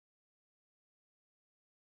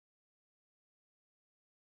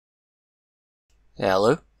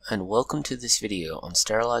Hello, and welcome to this video on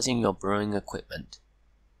sterilizing your brewing equipment.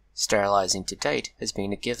 Sterilizing to date has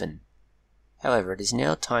been a given. However, it is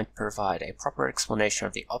now time to provide a proper explanation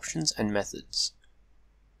of the options and methods.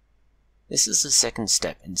 This is the second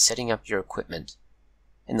step in setting up your equipment.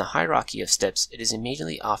 In the hierarchy of steps, it is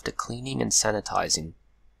immediately after cleaning and sanitizing.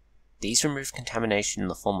 These remove contamination in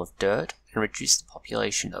the form of dirt and reduce the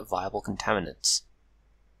population of viable contaminants.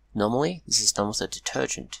 Normally, this is done with a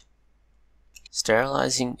detergent.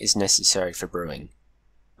 Sterilizing is necessary for brewing.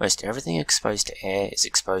 Most everything exposed to air is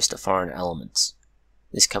exposed to foreign elements.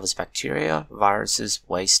 This covers bacteria, viruses,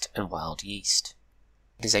 waste, and wild yeast.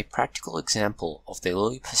 It is a practical example of the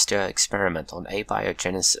Louis Pasteur experiment on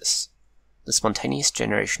abiogenesis, the spontaneous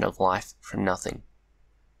generation of life from nothing.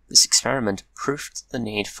 This experiment proved the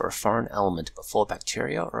need for a foreign element before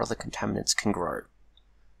bacteria or other contaminants can grow.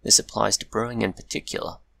 This applies to brewing in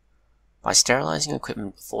particular. By sterilizing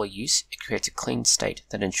equipment before use, it creates a clean state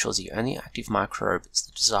that ensures the only active microbe is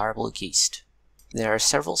the desirable yeast. There are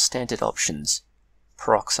several standard options: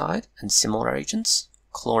 peroxide and similar agents,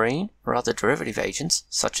 chlorine or other derivative agents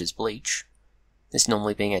such as bleach, this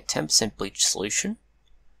normally being a 10% bleach solution,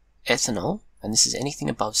 ethanol, and this is anything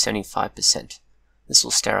above 75%. This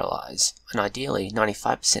will sterilize, and ideally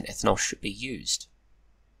 95% ethanol should be used.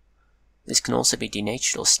 This can also be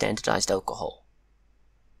denatured or standardized alcohol.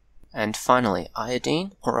 And finally,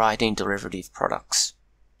 iodine or iodine derivative products.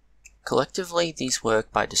 Collectively, these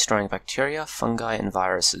work by destroying bacteria, fungi, and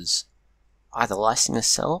viruses, either lysing the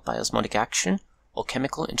cell by osmotic action or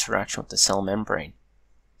chemical interaction with the cell membrane.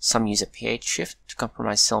 Some use a pH shift to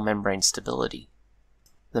compromise cell membrane stability.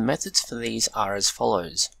 The methods for these are as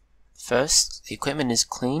follows. First, the equipment is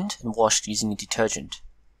cleaned and washed using a detergent.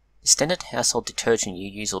 The standard household detergent you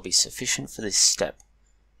use will be sufficient for this step.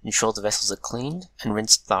 Ensure the vessels are cleaned and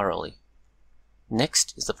rinsed thoroughly.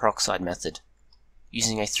 Next is the peroxide method.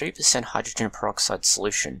 Using a 3% hydrogen peroxide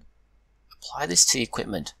solution, apply this to the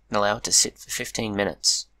equipment and allow it to sit for 15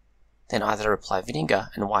 minutes. Then either apply vinegar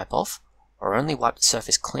and wipe off, or only wipe the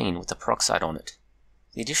surface clean with the peroxide on it.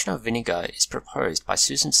 The addition of vinegar is proposed by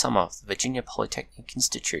Susan Sumner of the Virginia Polytechnic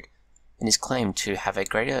Institute and is claimed to have a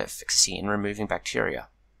greater efficacy in removing bacteria.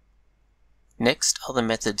 Next are the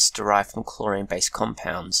methods derived from chlorine-based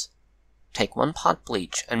compounds. Take 1 part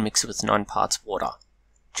bleach and mix it with 9 parts water.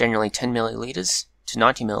 Generally 10 ml to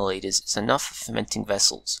 90 ml is enough for fermenting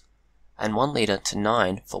vessels, and 1 liter to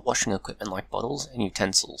 9 for washing equipment like bottles and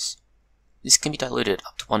utensils. This can be diluted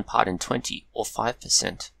up to 1 part in 20 or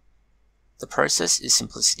 5%. The process is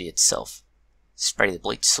simplicity itself. Spray the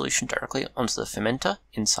bleach solution directly onto the fermenter,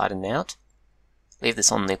 inside and out. Leave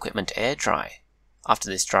this on the equipment to air dry.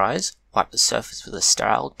 After this dries, wipe the surface with a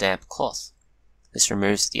sterile, damp cloth. This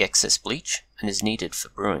removes the excess bleach and is needed for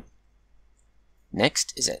brewing.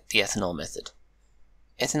 Next is the ethanol method.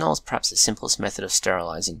 Ethanol is perhaps the simplest method of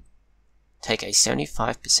sterilizing. Take a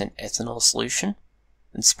 75% ethanol solution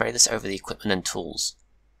and spray this over the equipment and tools.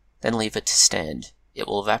 Then leave it to stand. It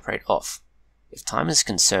will evaporate off. If time is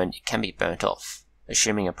concerned, it can be burnt off,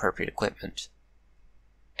 assuming appropriate equipment.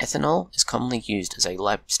 Ethanol is commonly used as a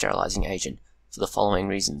lab sterilizing agent for the following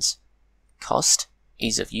reasons: cost,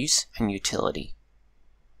 ease of use, and utility.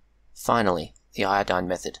 Finally, the iodine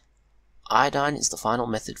method. Iodine is the final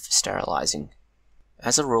method for sterilizing.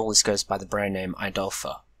 As a rule, this goes by the brand name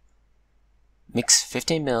Idolpha. Mix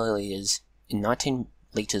 15 ml in 19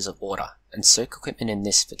 liters of water and soak equipment in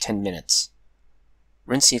this for 10 minutes.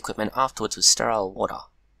 Rinse the equipment afterwards with sterile water.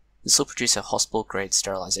 This will produce a hospital-grade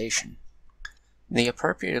sterilization. The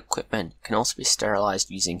appropriate equipment can also be sterilized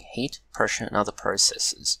using heat, pressure, and other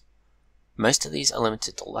processes. Most of these are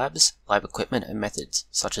limited to labs, lab equipment, and methods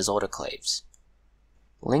such as autoclaves.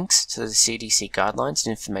 Links to the CDC guidelines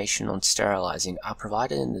and information on sterilizing are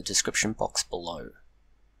provided in the description box below.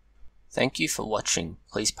 Thank you for watching.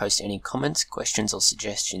 Please post any comments, questions, or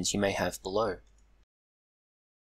suggestions you may have below.